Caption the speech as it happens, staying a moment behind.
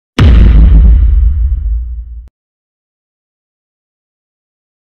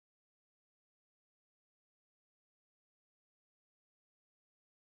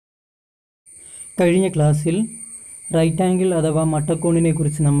കഴിഞ്ഞ ക്ലാസ്സിൽ right angle അഥവാ മട്ടക്കോണിനെ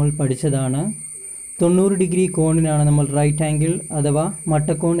കുറിച്ച് നമ്മൾ പഠിച്ചതാണ്. 90 ഡിഗ്രി കോണിനാണ് നമ്മൾ റൈറ്റ് ആംഗിൾ അഥവാ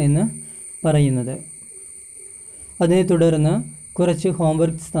മട്ടക്കോൺ എന്ന് പറയുന്നത്. അതിനെ തുടർന്ന് കുറച്ച്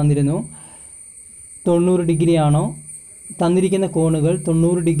ഹോംവർക്ക്സ് തന്നിരുന്നു. 90 ഡിഗ്രി ആണോ, തന്നിരിക്കുന്ന കോണുകൾ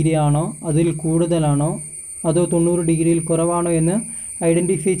 90 ഡിഗ്രി ആണോ, അതിൽ കൂടുതലാണോ, അതോ 90 ഡിഗ്രിയിൽ കുറവാണോ എന്ന്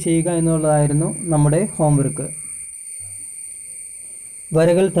ഐഡൻറ്റിഫൈ ചെയ്യുക എന്നുള്ളതായിരുന്നു നമ്മുടെ ഹോംവർക്ക്.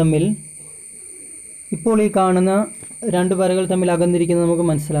 വരകൾ തമ്മിൽ ഇപ്പോൾ ഈ കാണുന്ന രണ്ട് വരകൾ തമ്മിൽ അകന്നിരിക്കുന്നത് നമുക്ക്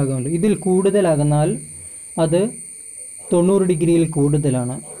മനസ്സിലാകുമല്ലോ. ഇതിൽ കൂടുതലകന്നാൽ അത് 90 ഡിഗ്രിയിൽ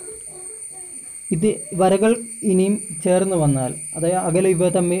കൂടുതലാണ്. ഇത് വരകൾ ഇനിയും ചേർന്ന് വന്നാൽ, അതായത് അകലം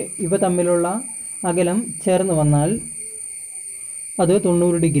ഇവ തമ്മിലുള്ള അകലം ചേർന്ന് വന്നാൽ അത്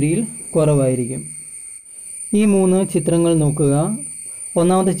 90 ഡിഗ്രിയിൽ കുറവായിരിക്കും. ഈ മൂന്ന് ചിത്രങ്ങൾ നോക്കുക.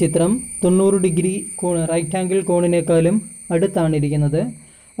 ഒന്നാമത്തെ ചിത്രം 90 ഡിഗ്രി കോൺ, റൈറ്റ് ആംഗിൾ കോണിനേക്കാളും അടുത്താണ് ഇരിക്കുന്നത്,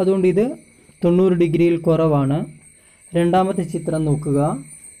 അതുകൊണ്ട് ഇത് 90 ഡിഗ്രിയിൽ കുറവാണ്. രണ്ടാമത്തെ ചിത്രം നോക്കുക.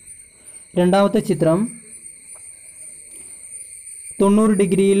 രണ്ടാമത്തെ ചിത്രം 90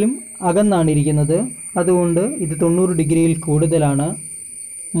 ഡിഗ്രിയിലും അകന്നാണ് ഇരിക്കുന്നത്, അതുകൊണ്ട് ഇത് 90 ഡിഗ്രിയിൽ കൂടുതലാണ്.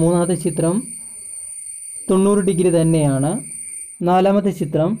 മൂന്നാമത്തെ ചിത്രം 90 ഡിഗ്രി തന്നെയാണ്. നാലാമത്തെ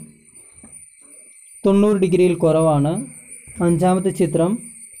ചിത്രം 90 ഡിഗ്രിയിൽ കുറവാണ്. അഞ്ചാമത്തെ ചിത്രം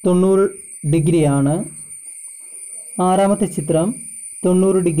 90 ഡിഗ്രിയാണ്. ആറാമത്തെ ചിത്രം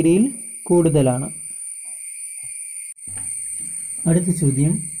 90 ഡിഗ്രിയിൽ കൂടുതലാണ്. അടുത്ത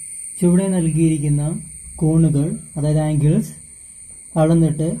ചോദ്യം, ചുവടെ നൽകിയിരിക്കുന്ന കോണുകൾ അതായത് ആംഗിൾസ്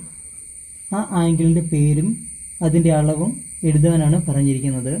അളന്നിട്ട് ആ ആംഗിളിൻ്റെ പേരും അതിൻ്റെ അളവും എഴുതാനാണ്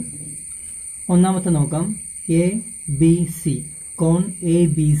പറഞ്ഞിരിക്കുന്നത്. ഒന്നാമത്തെ നോക്കാം. A B C, cone A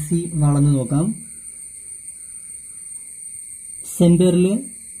B C ഒന്ന് അളന്ന് നോക്കാം. സെൻറ്ററിൽ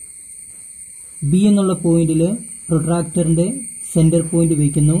ബി എന്നുള്ള പോയിന്റിൽ പ്രൊട്രാക്ടറിൻ്റെ സെൻറ്റർ പോയിന്റ്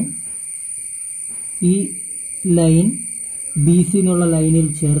വയ്ക്കുന്നു. ഈ ലൈൻ ബി സി എന്നുള്ള ലൈനിൽ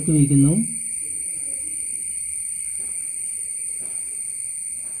ചേർത്ത് വയ്ക്കുന്നു.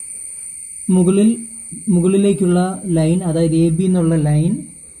 മുകളിലേക്കുള്ള ലൈൻ അതായത് എ ബി എന്നുള്ള ലൈൻ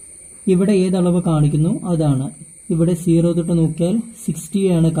ഇവിടെ ഏതളവ് കാണിക്കുന്നു അതാണ്. ഇവിടെ 0 തൊട്ട് നോക്കിയാൽ 60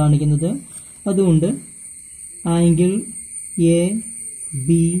 ആണ് കാണിക്കുന്നത്, അതുകൊണ്ട് ആംഗിൾ എ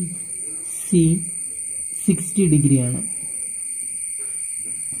ബി സി 60 ഡിഗ്രിയാണ്.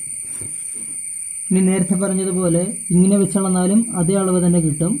 ഇനി നേരത്തെ പറഞ്ഞതുപോലെ ഇങ്ങനെ വെച്ചളന്നാലും അതേ അളവ് തന്നെ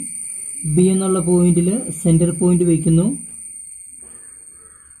കിട്ടും. ബി എന്നുള്ള പോയിന്റിൽ സെന്റർ പോയിന്റ് വയ്ക്കുന്നു.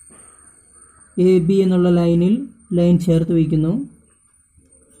 എ ബി എന്നുള്ള ലൈൻ ചേർത്ത് വയ്ക്കുന്നു.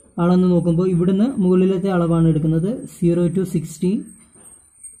 അളന്ന് നോക്കുമ്പോൾ ഇവിടുന്ന് മുകളിലത്തെ അളവാണ് എടുക്കുന്നത്. 0 to 60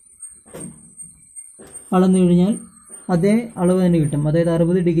 അളന്നു കഴിഞ്ഞാൽ അതേ അളവ് തന്നെ കിട്ടും, അതായത്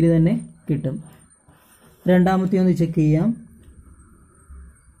 60 ഡിഗ്രി തന്നെ കിട്ടും. രണ്ടാമത്തെ ഒന്ന് ചെക്ക് ചെയ്യാം.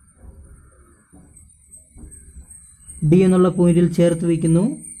 ഡി എന്നുള്ള പോയിന്റിൽ ചേർത്ത് വയ്ക്കുന്നു.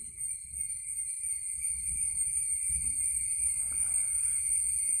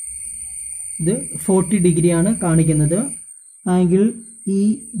 ഇത് 40 ഡിഗ്രിയാണ് കാണിക്കുന്നത്. ആംഗിൾ ഇ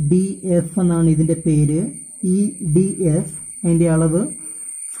ഡി എഫ് എന്നാണ് ഇതിന്റെ പേര്. ഇ ഡി എഫ്, അതിന്റെ അളവ്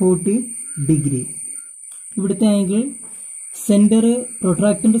 40 ഡിഗ്രി. ഇവിടുത്തെ ആംഗിൾ സെന്റർ,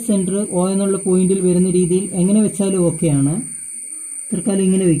 പ്രൊട്രാക്ടറിന്റെ സെന്റർ ഒ എന്നുള്ള പോയിന്റിൽ വരുന്ന രീതിയിൽ എങ്ങനെ വെച്ചാലും ഓക്കെയാണ്. തൽക്കാലം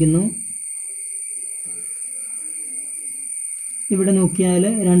ഇങ്ങനെ വെക്കുന്നു. ഇവിടെ നോക്കിയാൽ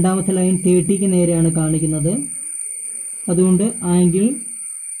രണ്ടാമത്തെ ലൈൻ 30ക്ക് നേരെയാണ് കാണിക്കുന്നത്, അതുകൊണ്ട് ആംഗിൾ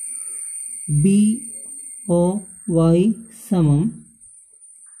ബി ഒ വൈ സമം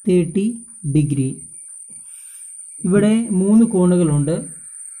 30 ഡിഗ്രി. ഇവിടെ മൂന്ന് കോണുകളുണ്ട്.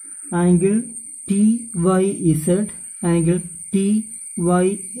 Angle T Y Z, angle T Y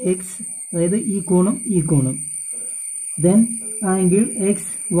X, അതായത് ഈ കോണും, then angle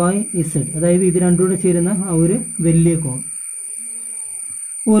X Y Z, അതായത് ഇത് രണ്ടുകൂടെ ചേരുന്ന ആ ഒരു വലിയ കോൺ.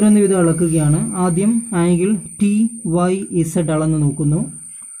 ഓരോന്ന് വിധം അളക്കുകയാണ്. ആദ്യം ആംഗിൾ ടി വൈ ഇസഡ് അളന്ന് നോക്കുന്നു.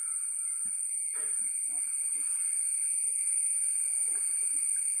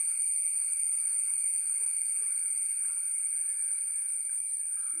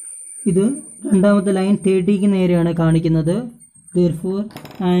 ഇത് രണ്ടാമത്തെ ലൈൻ 30ക്ക് നേരെയാണ് കാണിക്കുന്നത്. therefore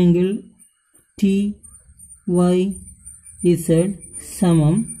angle T Y Z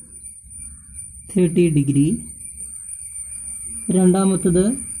സമം 30 ഡിഗ്രി. രണ്ടാമത്തത്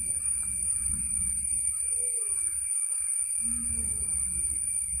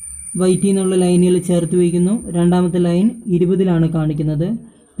വൈറ്റ് എന്നുള്ള ലൈനിൽ ചേർത്ത് വയ്ക്കുന്നു. രണ്ടാമത്തെ ലൈൻ 20ലാണ് കാണിക്കുന്നത്.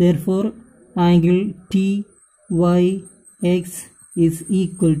 therefore angle T Y X is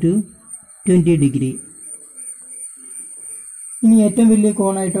equal to 20 degree. ഇനി ഏറ്റവും വലിയ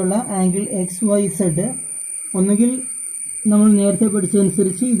കോണായിട്ടുള്ള ആംഗിൾ എക്സ് വൈ സെഡ് ഒന്നുകിൽ നമ്മൾ നേരത്തെ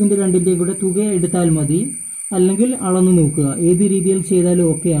പഠിച്ചതനുസരിച്ച് ഇതിൻ്റെ രണ്ടിൻ്റെയും കൂടെ തുക എടുത്താൽ മതി, അല്ലെങ്കിൽ അളന്നു നോക്കുക. ഏത് രീതിയിൽ ചെയ്താലും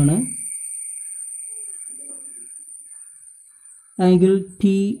ഓക്കെയാണ്. Angle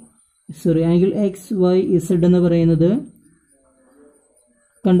angle X Y Z എന്ന് പറയുന്നത്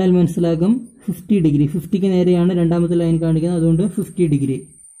കണ്ടാൽ മനസ്സിലാകും 50 ഡിഗ്രി. 50ക്ക് നേരെയാണ് രണ്ടാമത്തെ ലൈൻ കാണിക്കുന്നത്, അതുകൊണ്ട് 50 degree.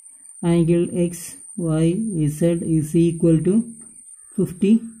 Angle X Y Z is equal to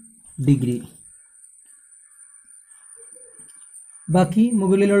 50 degree. ബാക്കി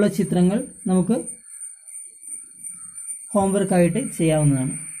മുകളിലുള്ള ചിത്രങ്ങൾ നമുക്ക് ഹോംവർക്കായിട്ട്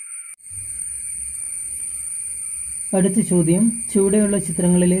ചെയ്യാവുന്നതാണ്. അടുത്ത ചോദ്യം, ചുവടെയുള്ള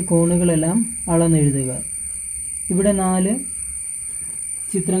ചിത്രങ്ങളിലെ കോണുകളെല്ലാം അളന്നെഴുതുക. ഇവിടെ 4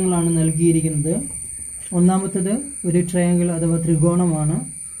 ചിത്രങ്ങളാണ് നൽകിയിരിക്കുന്നത്. ഒന്നാമത്തേത് ഒരു ട്രയാങ്കിൾ അഥവാ ത്രികോണമാണ്.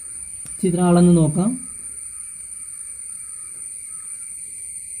 ചിത്രം അളന്ന് നോക്കാം.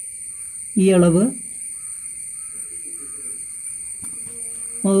 ഈ അളവ്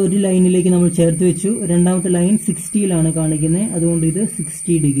ഒരു ലൈനിലേക്ക് നമ്മൾ ചേർത്ത് വെച്ചു. രണ്ടാമത്തെ ലൈൻ 60യിലാണ് കാണിക്കുന്നത്, അതുകൊണ്ട് ഇത്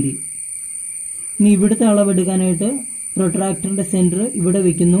 60 ഡിഗ്രി. ഇനി ഇവിടുത്തെ അളവെടുക്കാനായിട്ട് പ്രൊട്രാക്ടറിന്റെ സെന്റർ ഇവിടെ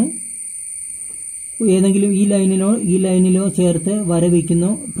വെക്കുന്നു. ഏതെങ്കിലും ഈ ലൈനിലോ ചേർത്ത് വര വയ്ക്കുന്നു,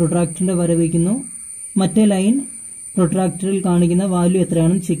 പ്രൊട്രാക്ടറിന്റെ വര വയ്ക്കുന്നു. മറ്റേ ലൈൻ പ്രൊട്രാക്ടറിൽ കാണിക്കുന്ന വാല്യൂ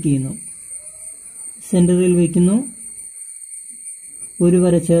എത്രയാണെന്ന് ചെക്ക് ചെയ്യുന്നു. സെന്ററിൽ വയ്ക്കുന്നു, ഒരു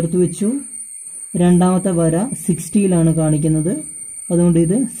വര ചേർത്ത് വെച്ചു. രണ്ടാമത്തെ വര 60യിലാണ് കാണിക്കുന്നത്, അതുകൊണ്ട്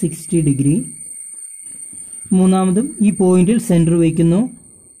ഇത് 60 ഡിഗ്രി. മൂന്നാമതും ഈ പോയിന്റിൽ സെന്റർ വയ്ക്കുന്നു.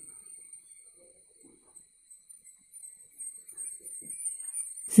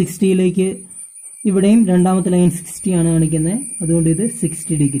 യിലേക്ക് ഇവിടെയും രണ്ടാമത്തെ ലൈൻ 60 ആണ് കാണിക്കുന്നത്, അതുകൊണ്ട് ഇത്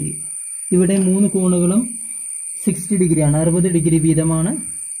 60 ഡിഗ്രി. ഇവിടെ 3 കോണുകളും 60 ഡിഗ്രിയാണ്, 60 ഡിഗ്രി വീതമാണ്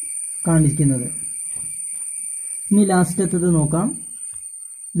കാണിക്കുന്നത്. ഇനി ലാസ്റ്റത്തത് നോക്കാം.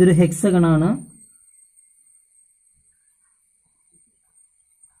 ഇതൊരു ഹെക്സഗൺ ആണ്.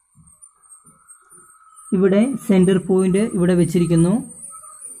 ഇവിടെ സെന്റർ പോയിന്റ് ഇവിടെ വെച്ചിരിക്കുന്നു.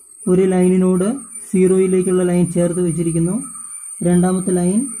 ഒരു ലൈനിനോട് 0യിലേക്കുള്ള ലൈൻ ചേർത്ത് വെച്ചിരിക്കുന്നു. രണ്ടാമത്തെ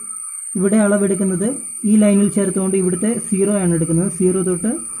ലൈൻ ഇവിടെ അളവെടുക്കുന്നത് ഈ ലൈനിൽ ചേർത്തുകൊണ്ട് ഇവിടുത്തെ 0 ആണ് എടുക്കുന്നത്. 0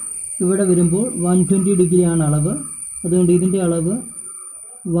 തൊട്ട് ഇവിടെ വരുമ്പോൾ 120 ഡിഗ്രിയാണ് അളവ്, അതുകൊണ്ട് ഇതിൻ്റെ അളവ്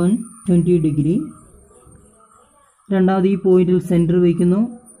 120 ഡിഗ്രി. രണ്ടാമത് ഈ പോയിന്റിൽ സെന്റർ വയ്ക്കുന്നു.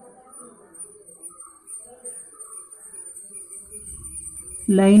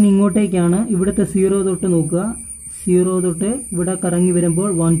 ലൈൻ ഇങ്ങോട്ടേക്കാണ്, ഇവിടുത്തെ 0 തൊട്ട് നോക്കുക. 0 തൊട്ട് ഇവിടെ കറങ്ങി വരുമ്പോൾ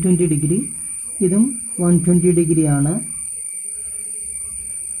 120 ഡിഗ്രി, ഇതും 120 ഡിഗ്രിയാണ്.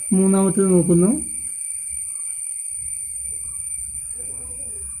 മൂന്നാമത്തത് നോക്കുന്നു.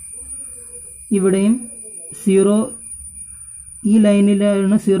 ഇവിടെയും 0, ഈ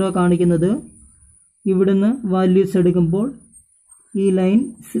ലൈനിലാണ് 0 കാണിക്കുന്നത്. ഇവിടുന്ന് വാല്യൂസ് എടുക്കുമ്പോൾ ഈ ലൈൻ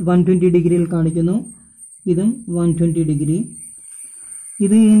 120 ഡിഗ്രിയിൽ കാണിക്കുന്നു, ഇതും 120 ഡിഗ്രി.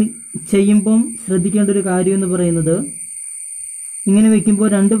 ഇത് ചെയ്യുമ്പം ശ്രദ്ധിക്കേണ്ട ഒരു കാര്യം എന്ന് പറയുന്നത്, ഇങ്ങനെ വെക്കുമ്പോൾ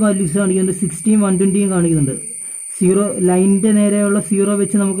 2 വാല്യൂസ് കാണിക്കുന്നുണ്ട്, 60യും 120യും കാണിക്കുന്നുണ്ട്. 0 ലൈനിന്റെ നേരെയുള്ള 0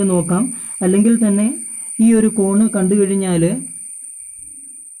 വെച്ച് നമുക്ക് നോക്കാം. അല്ലെങ്കിൽ തന്നെ ഈ ഒരു കോണ് കണ്ടു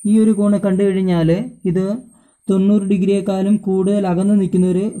കഴിഞ്ഞാൽ ഇത് 90 ഡിഗ്രിയേക്കാളും കൂടുതൽ അകന്ന് നിൽക്കുന്ന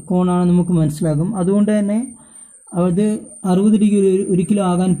ഒരു കോണാണ് നമുക്ക് മനസ്സിലാകും. അതുകൊണ്ട് തന്നെ അത് 60 ഡിഗ്രി ഒരിക്കലും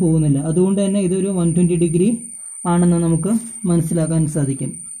ആകാൻ പോകുന്നില്ല. അതുകൊണ്ട് തന്നെ ഇതൊരു 120 ഡിഗ്രി ആണെന്ന് നമുക്ക് മനസ്സിലാക്കാൻ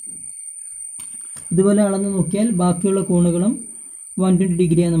സാധിക്കും. ഇതുപോലെ അളന്ന് നോക്കിയാൽ ബാക്കിയുള്ള കോണുകളും 120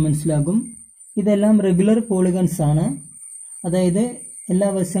 ഡിഗ്രിയാണെന്ന് മനസ്സിലാകും. ഇതെല്ലാം റെഗുലർ പോളിഗൺസ് ആണ്, അതായത് എല്ലാ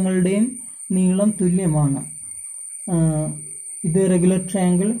വശങ്ങളുടെയും നീളം തുല്യമാണ്. ഇത് regular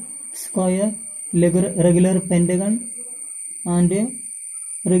triangle, square, regular pentagon and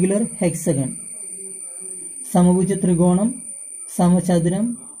regular hexagon, സമഭുജ ത്രികോണം, സമചതുരം,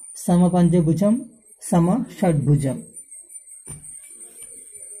 സമപഞ്ചഭുജം, സമഷഡ്ഭുജം.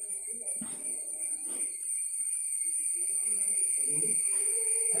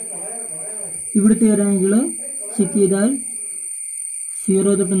 ഇവിടുത്തെ ഒരു ആംഗിള് ചെക്ക് ചെയ്താൽ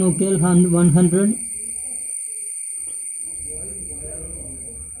 0 തൊട്ട് നോക്കിയാൽ 100,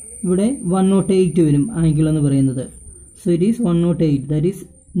 ഇവിടെ 108 വരും ആംഗിൾ എന്ന് പറയുന്നത്. So it is 108, that is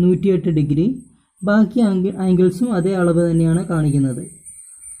 108 degree. ബാക്കി ആംഗിൾസും അതേ അളവ് തന്നെയാണ് കാണിക്കുന്നത്.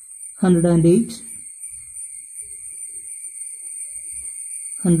 108,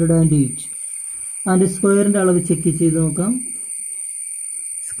 108. അതിൻ്റെ സ്ക്വയറിൻ്റെ അളവ് ചെക്ക് ചെയ്ത് നോക്കാം.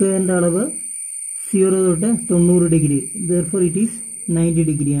 സ്ക്വയറിൻ്റെ അളവ് 0 തൊട്ട് 90 ഡിഗ്രി, therefore it is 90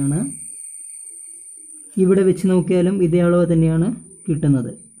 ഡിഗ്രിയാണ്. ഇവിടെ വെച്ച് നോക്കിയാലും ഇതേ അളവ് തന്നെയാണ്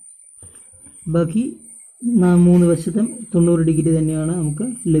കിട്ടുന്നത്. ബാക്കി 3 വശത്തും 90 ഡിഗ്രി തന്നെയാണ് നമുക്ക്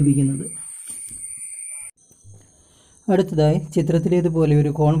ലഭിക്കുന്നത്. അടുത്തതായി ചിത്രത്തിലേതുപോലെ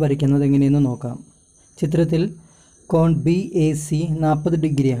ഒരു കോൺ വരയ്ക്കുന്നത് എങ്ങനെയെന്ന് നോക്കാം. ചിത്രത്തിൽ കോൺ ബി എ സി 40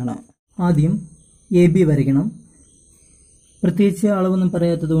 ഡിഗ്രിയാണ്. ആദ്യം എ ബി വരയ്ക്കണം. പ്രത്യേകിച്ച് അളവൊന്നും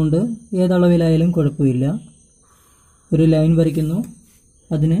പറയാത്തത് കൊണ്ട് ഏതളവിലായാലും കുഴപ്പമില്ല. ഒരു ലൈൻ വരയ്ക്കുന്നു,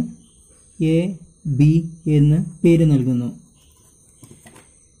 അതിന് എ ബി എന്ന് പേര് നൽകുന്നു.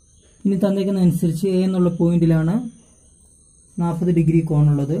 ഇനി തന്നേക്കുന്ന അനുസരിച്ച് എ എന്നുള്ള പോയിന്റിലാണ് 40 ഡിഗ്രി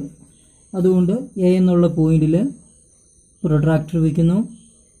കോണുള്ളത്. അതുകൊണ്ട് എ എന്നുള്ള പോയിന്റിൽ പ്രൊട്രാക്ടർ വയ്ക്കുന്നു.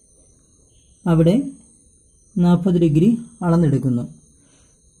 അവിടെ 40 ഡിഗ്രി അളന്നെടുക്കുന്നു.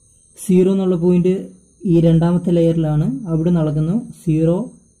 0 എന്നുള്ള പോയിന്റ് ഈ രണ്ടാമത്തെ ലെയറിലാണ്. അവിടെ നടക്കുന്നു 0,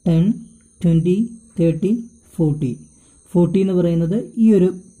 10, 20, 30, 40. 40 എന്ന് പറയുന്നത് ഈ ഒരു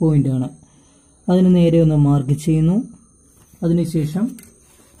പോയിന്റാണ്. അതിന് നേരെ ഒന്ന് മാർക്ക് ചെയ്യുന്നു. അതിനുശേഷം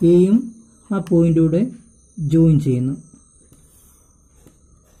എയും ആ പോയിന്റൂടെ ജോയിൻ ചെയ്യുന്നു.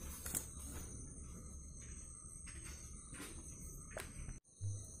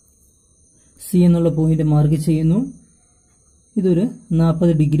 സി എന്നുള്ള പോയിന്റ് മാർക്ക് ചെയ്യുന്നു. ഇതൊരു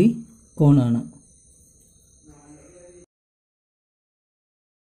 40 ഡിഗ്രി കോണാണ്.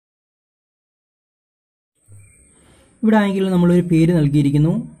 ഇവിടെ ആംഗിളിൽ നമ്മളൊരു പേര്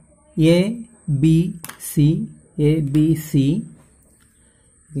നൽകിയിരിക്കുന്നു, A B C. A B C.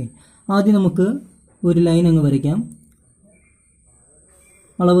 ആദ്യം നമുക്ക് ഒരു ലൈൻ അങ്ങ് വരയ്ക്കാം.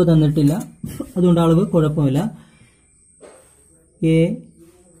 അളവ് തന്നിട്ടില്ല, അതുകൊണ്ട് അളവ് കുഴപ്പമില്ല. എ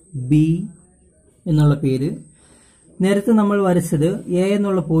ബി എന്നുള്ള പേര്. നേരത്തെ നമ്മൾ വരച്ചത് എ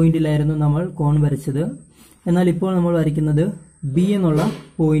എന്നുള്ള പോയിന്റിലായിരുന്നു നമ്മൾ കോൺ വരച്ചത്. എന്നാൽ ഇപ്പോൾ നമ്മൾ വരയ്ക്കുന്നത് ബി എന്നുള്ള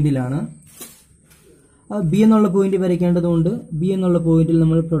പോയിന്റിലാണ്. ബി എന്നുള്ള പോയിന്റ് വരയ്ക്കേണ്ടതുകൊണ്ട് ബി എന്നുള്ള പോയിന്റിൽ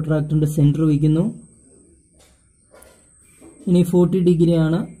നമ്മൾ പ്രൊട്രാക്ടറിന്റെ സെന്റർ വയ്ക്കുന്നു. ഇനി 40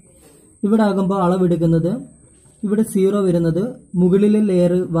 ഡിഗ്രിയാണ്. ഇവിടെ ആകുമ്പോൾ അളവെടുക്കുന്നത്, ഇവിടെ 0 വരുന്നത് മുകളിലെ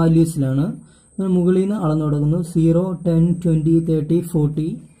ലെയർ വാല്യൂസിലാണ്. മുകളിൽ നിന്ന് അളന്നു തുടങ്ങുന്നു. 0, 10, 20, 30, 40.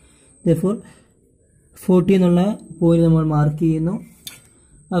 therefore 40 എന്നുള്ള പോയിന്റ് നമ്മൾ മാർക്ക് ചെയ്യുന്നു.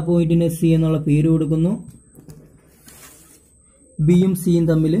 ആ പോയിന്റിന് സി എന്നുള്ള പേര് കൊടുക്കുന്നു. ബിയും സിയും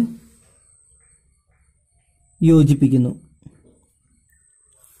തമ്മിൽ യോജിപ്പിക്കുന്നു.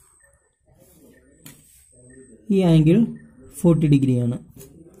 ഈ ആംഗിൾ 40 ഡിഗ്രിയാണ്.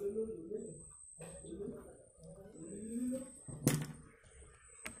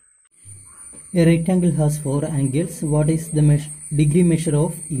 A rectangle has 4 angles. What is the degree measure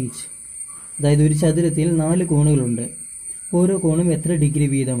of each? അതായത് ഒരു ചതുരത്തിൽ 4 കോണുകളുണ്ട്. ഓരോ കോണും എത്ര ഡിഗ്രി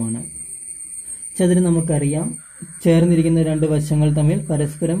വീതമാണ്? ചതുരം നമുക്കറിയാം, ചേർന്നിരിക്കുന്ന 2 വശങ്ങൾ തമ്മിൽ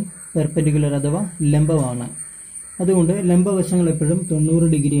പരസ്പരം പെർപെൻഡിക്കുലർ അഥവാ ലംബമാണ്. അതുകൊണ്ട് ലംബവശങ്ങൾ എപ്പോഴും 90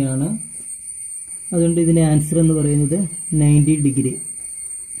 ഡിഗ്രിയാണ്. അതുകൊണ്ട് ഇതിന്റെ ആൻസർ എന്ന് പറയുന്നത് 90 degree.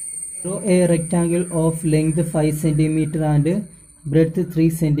 Draw a rectangle of length 5 cm and breadth 3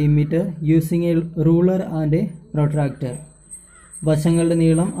 cm using a ruler and a protractor. വശങ്ങളുടെ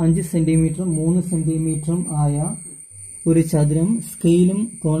നീളം 5 സെന്റിമീറ്ററും 3 സെന്റിമീറ്ററും ആയ ഒരു ചതുരം സ്കെയിലും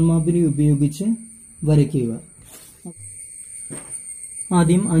കോൺമാപിനിയും ഉപയോഗിച്ച് വരയ്ക്കുക.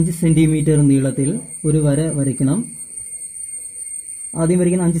 ആദ്യം 5 സെന്റിമീറ്റർ നീളത്തിൽ ഒരു വര വരയ്ക്കണം. ആദ്യം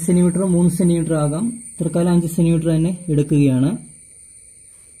വരയ്ക്കുന്ന 5 സെന്റിമീറ്റർ 3 സെന്റിമീറ്റർ ആകാം. തൽക്കാലം 5 സെന്റിമീറ്റർ തന്നെ എടുക്കുകയാണ്.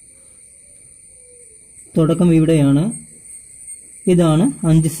 തുടക്കം ഇവിടെയാണ്. ഇതാണ്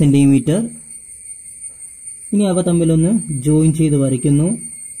 5 സെന്റിമീറ്റർ. ഇനി അവ തമ്മിലൊന്ന് ജോയിൻ ചെയ്ത് വരയ്ക്കുന്നു.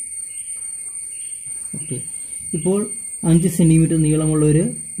 ഓക്കെ, ഇപ്പോൾ 5 സെന്റിമീറ്റർ നീളമുള്ള ഒരു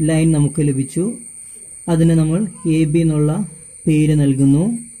ലൈൻ നമുക്ക് ലഭിച്ചു. അതിന് നമ്മൾ എ ബി എന്നുള്ള പേര് നൽകുന്നു.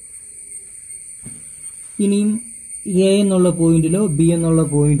 ഇനിയും എ എന്നുള്ള പോയിന്റിലോ ബി എന്നുള്ള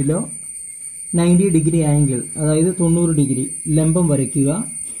പോയിന്റിലോ 90 ഡിഗ്രി ആംഗിൾ, അതായത് 90 ഡിഗ്രി ലംബം വരയ്ക്കുക.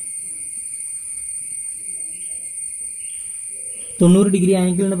 90 ഡിഗ്രി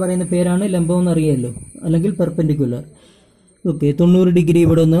ആംഗിൾ എന്ന് പറയുന്ന പേരാണ് ലംബം എന്ന് അറിയാമല്ലോ, അല്ലെങ്കിൽ പെർപെൻഡിക്കുലർ. ഓക്കെ, 90 ഡിഗ്രി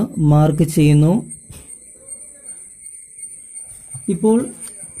ഇവിടെ ഒന്ന് മാർക്ക് ചെയ്യുന്നു. ഇപ്പോൾ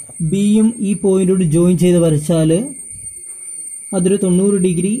ബിയും ഈ പോയിന്റോട് ജോയിൻ ചെയ്ത് വരച്ചാൽ അതൊരു 90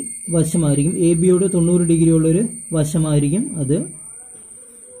 ഡിഗ്രി വശമായിരിക്കും. എ ബിയോട് 90 ഡിഗ്രി ഉള്ളൊരു വശമായിരിക്കും അത്.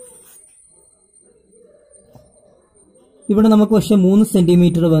 ഇവിടെ നമുക്ക് പക്ഷെ 3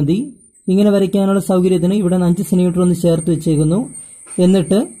 സെന്റിമീറ്റർ മതി. ഇങ്ങനെ വരയ്ക്കാനുള്ള സൗകര്യത്തിന് ഇവിടെ 5 സെന്റിമീറ്റർ ഒന്ന് ചേർത്ത് വെച്ചേക്കുന്നു.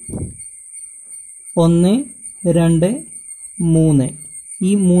 എന്നിട്ട് 1, 2, 3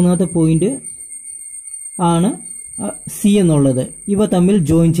 ഈ മൂന്നാമത്തെ പോയിന്റ് ആണ് സി എന്നുള്ളത്. ഇവ തമ്മിൽ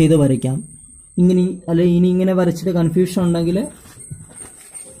ജോയിൻ ചെയ്ത് വരയ്ക്കാം. ഇങ്ങനെ അല്ലെ, ഇനി ഇങ്ങനെ വരച്ചിട്ട് കൺഫ്യൂഷൻ ഉണ്ടെങ്കിൽ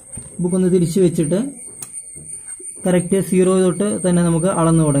ബുക്കൊന്ന് തിരിച്ചു വെച്ചിട്ട് കറക്റ്റ് 0 തൊട്ട് തന്നെ നമുക്ക്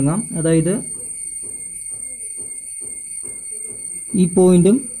അളന്നു തുടങ്ങാം. അതായത് ഈ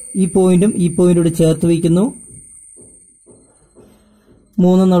പോയിന്റും ഈ പോയിന്റോട് ചേർത്ത് വയ്ക്കുന്നു.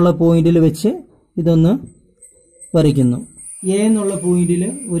 3 എന്നുള്ള പോയിന്റിൽ വെച്ച് ഇതൊന്ന് വരയ്ക്കുന്നു. എ എന്നുള്ള പോയിന്റിൽ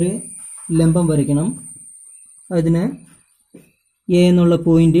ഒരു ലംബം വരയ്ക്കണം. അതിന് എ എന്നുള്ള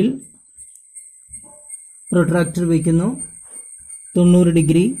പോയിന്റിൽ പ്രൊട്രാക്ടർ വയ്ക്കുന്നു, 90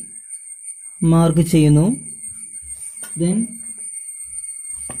 ഡിഗ്രി മാർക്ക് ചെയ്യുന്നു. ദെൻ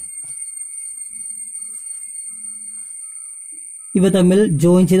ഇവ തമ്മിൽ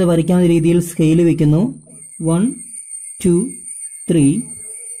ജോയിൻ ചെയ്ത് വരയ്ക്കാവുന്ന രീതിയിൽ സ്കെയിൽ വയ്ക്കുന്നു. 1, 2, 3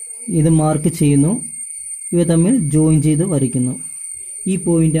 ഇത് മാർക്ക് ചെയ്യുന്നു. ഇവ തമ്മിൽ ജോയിൻ ചെയ്ത് വരയ്ക്കുന്നു. ഈ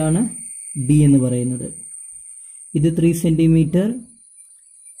പോയിന്റാണ് ഡി എന്ന് പറയുന്നത്. ഇത് 3 സെന്റിമീറ്റർ.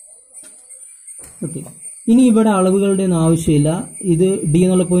 ഓക്കെ, ഇനി ഇവിടെ അളവുകളുടെ ഒന്നും ആവശ്യമില്ല. ഇത് ഡി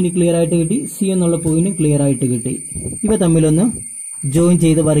എന്നുള്ള പോയിന്റ് ക്ലിയർ ആയിട്ട് കിട്ടി, സി എന്നുള്ള പോയിന്റ് ക്ലിയർ ആയിട്ട് കിട്ടി. ഇവ തമ്മിലൊന്ന് ജോയിൻ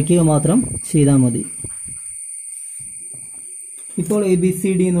ചെയ്ത് വരയ്ക്കുക മാത്രം ചെയ്താൽ മതി. ഇപ്പോൾ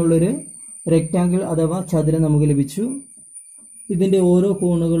ABCD എന്നുള്ളൊരു റെക്ടാങ്കിൾ അഥവാ ചതുരം നമുക്ക് ലഭിച്ചു. ഇതിന്റെ ഓരോ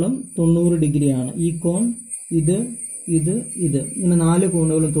കോണുകളും 90 ഡിഗ്രിയാണ്. ഈ കോൺ, ഇത്, ഇങ്ങനെ 4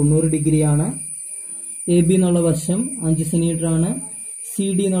 കോണുകളും 90 ഡിഗ്രിയാണ്. AB എന്നുള്ള വശം 5 സെന്റിമീറ്റർ ആണ്.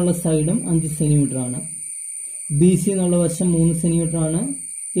 CD എന്നുള്ള സൈഡും 5 സെന്റിമീറ്റർ ആണ്. BC എന്നുള്ള വശം 3 സെന്റിമീറ്റർ ആണ്.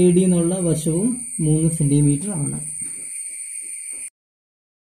 AD എന്നുള്ള വശവും 3 സെന്റിമീറ്റർ ആണ്.